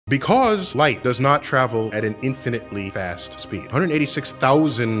Because light does not travel at an infinitely fast speed,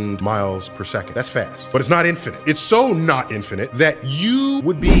 186,000 miles per second. That's fast, but it's not infinite. It's so not infinite that you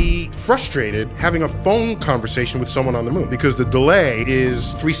would be frustrated having a phone conversation with someone on the moon because the delay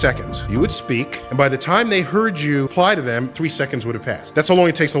is 3 seconds. You would speak, and by the time they heard you reply to them, 3 seconds would have passed. That's how long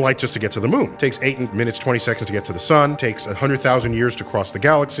it takes the light just to get to the moon. It takes 8 minutes, 20 seconds to get to the sun. It takes 100,000 years to cross the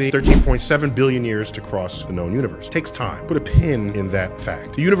galaxy, 13.7 billion years to cross the known universe. It takes time. Put a pin in that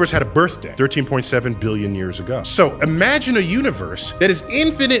fact. The universe had a birthday 13.7 billion years ago. So imagine a universe that is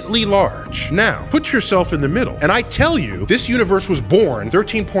infinitely large. Now, put yourself in the middle, and I tell you, this universe was born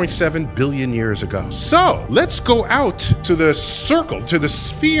 13.7 billion years ago. So let's go out to the circle, to the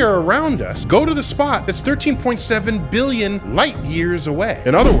sphere around us. Go to the spot that's 13.7 billion light years away.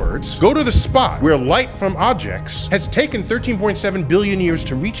 In other words, go to the spot where light from objects has taken 13.7 billion years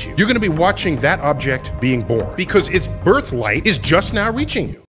to reach you. You're going to be watching that object being born because its birth light is just now reaching you.